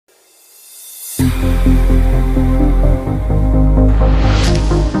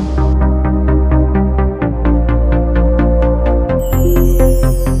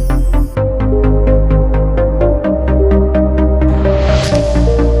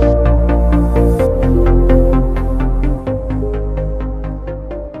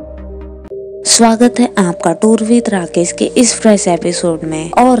स्वागत है आपका टूर विद राकेश के इस फ्रेश एपिसोड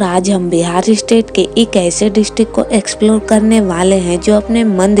में। और आज हम बिहार स्टेट के एक ऐसे डिस्ट्रिक्ट को एक्सप्लोर करने वाले हैं जो अपने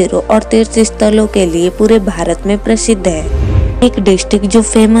मंदिरों और तीर्थ स्थलों के लिए पूरे भारत में प्रसिद्ध है। एक डिस्ट्रिक्ट जो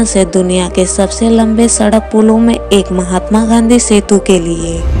फेमस है दुनिया के सबसे लंबे सड़क पुलों में एक महात्मा गांधी सेतु के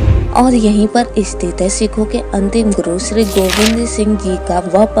लिए, और यहीं पर स्थित है सिखों के अंतिम गुरु श्री गोविंद सिंह जी का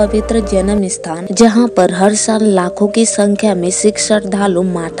वह पवित्र जन्म स्थान, जहां पर हर साल लाखों की संख्या में सिख श्रद्धालु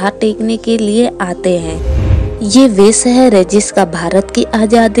माथा टेकने के लिए आते हैं। ये वे शहर है जिसका भारत की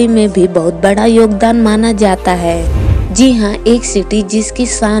आजादी में भी बहुत बड़ा योगदान माना जाता है। जी हाँ, एक सिटी जिसकी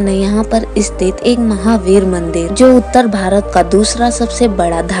शान है यहाँ पर स्थित एक महावीर मंदिर, जो उत्तर भारत का दूसरा सबसे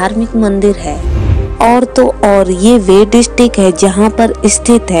बड़ा धार्मिक मंदिर है। और ये वे डिस्ट्रिक्ट है जहाँ पर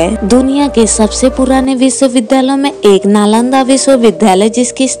स्थित है दुनिया के सबसे पुराने विश्वविद्यालयों में एक नालंदा विश्वविद्यालय,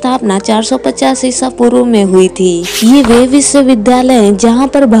 जिसकी स्थापना 450 ईसा पूर्व में हुई थी। ये वे विश्वविद्यालय हैं जहाँ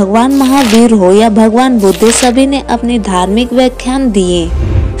पर भगवान महावीर हो या भगवान बुद्ध, सभी ने अपने धार्मिक व्याख्यान दिए।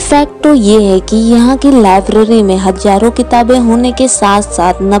 फैक्ट तो ये है कि यहाँ की लाइब्रेरी में हजारों किताबें होने के साथ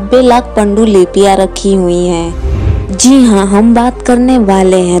साथ 90 लाख पांडुलिपियां रखी हुई हैं। जी हाँ, हम बात करने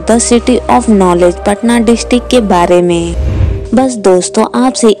वाले हैं the city of knowledge Patna district के बारे में। बस दोस्तों,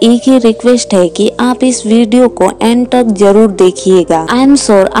 आपसे एक ही रिक्वेस्ट है कि आप इस वीडियो को एंड तक जरूर देखिएगा। आई एम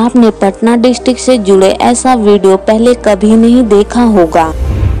श्योर आपने पटना डिस्ट्रिक्ट से जुड़े ऐसा वीडियो पहले कभी नहीं देखा होगा।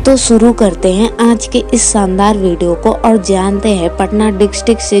 तो शुरू करते हैं आज के इस शानदार वीडियो को और जानते हैं पटना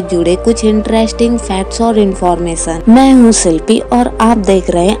डिस्ट्रिक्ट से जुड़े कुछ इंटरेस्टिंग फैक्ट्स और इन्फॉर्मेशन। मैं हूं शिल्पी और आप देख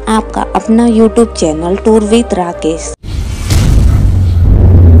रहे हैं आपका अपना YouTube channel tour with Rakesh.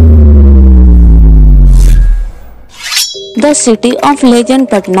 The city of legend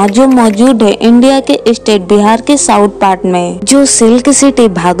Patna, जो मौजूद है इंडिया के स्टेट बिहार के साउथ पार्ट में, जो सिल्क सिटी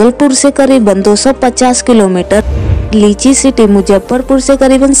भागलपुर से करीबन 250 किलोमीटर, लीची सिटी मुजफ्फरपुर से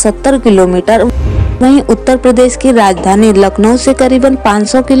करीबन 70 किलोमीटर, वहीं उत्तर प्रदेश की राजधानी लखनऊ से करीबन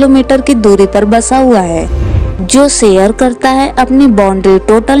 500 किलोमीटर की दूरी पर बसा हुआ है, जो शेयर करता है अपनी बाउंड्री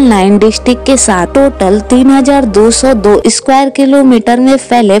टोटल 9 डिस्ट्रिक्ट के साथ। टोटल 3202 स्क्वायर किलोमीटर में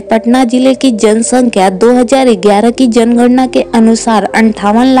फैले पटना जिले की जनसंख्या 2011 की जनगणना के अनुसार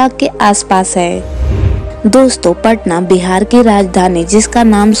 58 लाख के आसपास है। दोस्तों, पटना बिहार की राजधानी, जिसका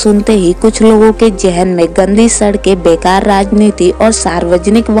नाम सुनते ही कुछ लोगों के जहन में गंदी सड़कें, बेकार राजनीति और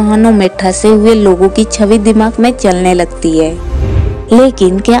सार्वजनिक वाहनों में ठसे हुए लोगों की छवि दिमाग में चलने लगती है।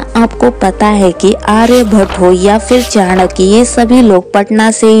 लेकिन क्या आपको पता है कि आर्यभट्ट हो या फिर चाणक्य, ये सभी लोग पटना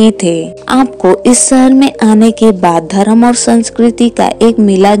से ही थे। आपको इस शहर में आने के बाद धर्म और संस्कृति का एक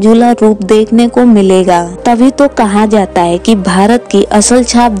मिला जुला रूप देखने को मिलेगा। तभी तो कहा जाता है कि भारत की असल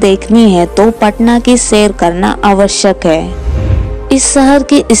छाप देखनी है तो पटना की सैर करना आवश्यक है। इस शहर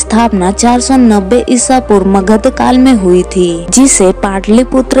की स्थापना 490 ईसा पूर्व मगध काल में हुई थी, जिसे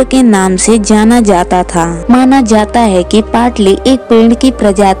पाटलिपुत्र के नाम से जाना जाता था। माना जाता है कि पाटली एक पेड़ की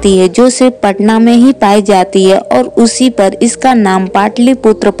प्रजाति है जो सिर्फ पटना में ही पाई जाती है और उसी पर इसका नाम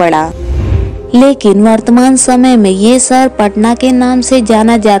पाटलिपुत्र पड़ा। लेकिन वर्तमान समय में ये शहर पटना के नाम से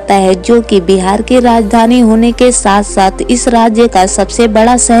जाना जाता है, जो कि बिहार की राजधानी होने के साथ साथ इस राज्य का सबसे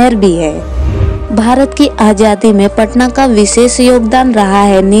बड़ा शहर भी है। भारत की आजादी में पटना का विशेष योगदान रहा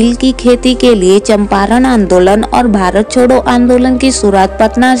है। नील की खेती के लिए चंपारण आंदोलन और भारत छोड़ो आंदोलन की शुरुआत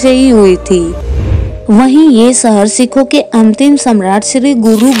पटना से ही हुई थी। वहीं ये शहर सिखों के अंतिम सम्राट श्री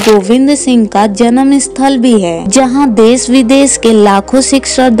गुरु गोविंद सिंह का जन्म स्थल भी है, जहां देश विदेश के लाखों सिख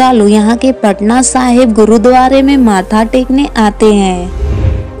श्रद्धालु यहाँ के पटना साहिब गुरुद्वारे में माथा टेकने आते हैं।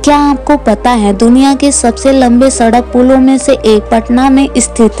 क्या आपको पता है दुनिया के सबसे लंबे सड़क पुलों में से एक पटना में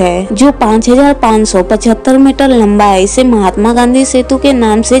स्थित है, जो 5575 मीटर लंबा है। इसे महात्मा गांधी सेतु के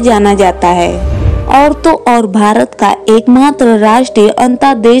नाम से जाना जाता है। और भारत का एकमात्र राष्ट्रीय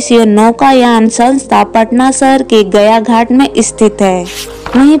अंतर्देशीय नौकायान संस्था पटना शहर के गया घाट में स्थित है।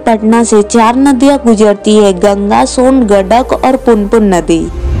 वहीं पटना से 4 नदियां गुजरती है, गंगा, सोन, गंडक और पुनपुन नदी।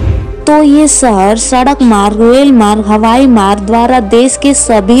 तो ये शहर सड़क मार्ग, रेल मार्ग, हवाई मार्ग द्वारा देश के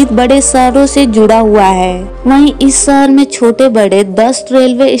सभी बड़े शहरों से जुड़ा हुआ है। वहीं इस शहर में छोटे बड़े 10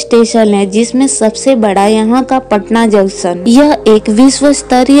 रेलवे स्टेशन हैं, जिसमें सबसे बड़ा यहाँ का पटना जंक्शन। यह एक विश्व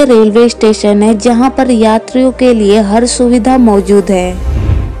स्तरीय रेलवे स्टेशन है जहाँ पर यात्रियों के लिए हर सुविधा मौजूद है।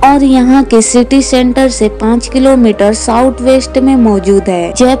 और यहाँ के सिटी सेंटर से 5 किलोमीटर साउथ वेस्ट में मौजूद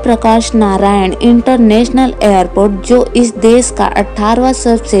है जयप्रकाश नारायण इंटरनेशनल एयरपोर्ट, जो इस देश का 18वां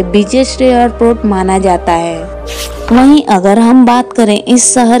सबसे बिगेस्ट एयरपोर्ट माना जाता है। वहीं अगर हम बात करें इस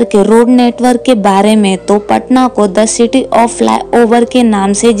शहर के रोड नेटवर्क के बारे में तो पटना को द सिटी ऑफ फ्लाईओवर के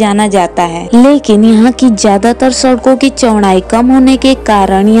नाम से जाना जाता है, लेकिन यहाँ की ज्यादातर सड़कों की चौड़ाई कम होने के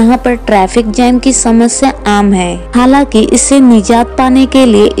कारण यहाँ पर ट्रैफिक जैम की समस्या आम है। हालांकि इससे निजात पाने के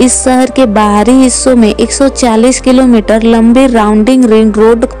लिए इस शहर के बाहरी हिस्सों में 140 किलोमीटर लंबी राउंडिंग रिंग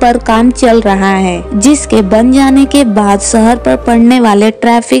रोड पर काम चल रहा है, जिसके बन जाने के बाद शहर पर पड़ने वाले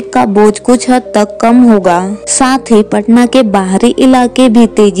ट्रैफिक का बोझ कुछ हद तक कम होगा। साथ ही पटना के बाहरी इलाके भी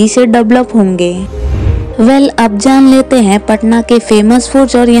तेजी से डेवलप होंगे। अब जान लेते हैं पटना के फेमस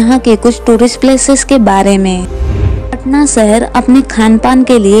फूड्स और यहाँ के कुछ टूरिस्ट प्लेसेस के बारे में। पटना शहर अपने खान पान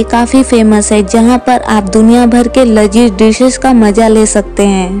के लिए काफी फेमस है, जहाँ पर आप दुनिया भर के लजीज डिशेस का मजा ले सकते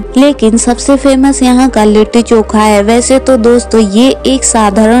हैं। लेकिन सबसे फेमस यहाँ का लिट्टी चोखा है। वैसे तो दोस्तों ये एक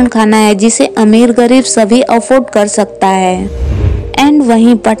साधारण खाना है जिसे अमीर गरीब सभी अफोर्ड कर सकता है। एंड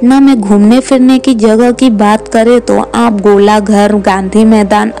वहीं पटना में घूमने फिरने की जगह की बात करें तो आप गोला घर, गांधी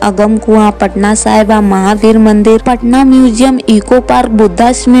मैदान, अगम कुआं, पटना साहिबा, महावीर मंदिर, Patna museum, eco park,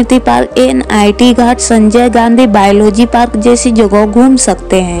 Buddha स्मृति पार्क, NIT घाट, संजय गांधी बायोलॉजी पार्क जैसी जगह घूम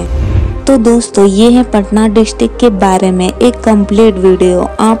सकते हैं। तो दोस्तों ये है पटना डिस्ट्रिक्ट के बारे में एक कंप्लीट वीडियो।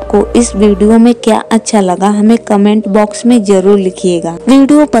 आपको इस वीडियो में क्या अच्छा लगा हमें कमेंट बॉक्स में जरूर लिखिएगा।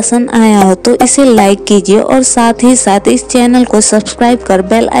 वीडियो पसंद आया हो तो इसे लाइक कीजिए और साथ ही साथ इस चैनल को सब्सक्राइब कर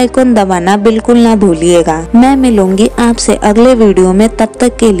बेल आइकन दबाना बिल्कुल ना भूलिएगा। मैं मिलूंगी आपसे अगले वीडियो में, तब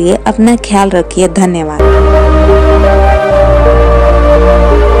तक के लिए अपना ख्याल रखिए। धन्यवाद।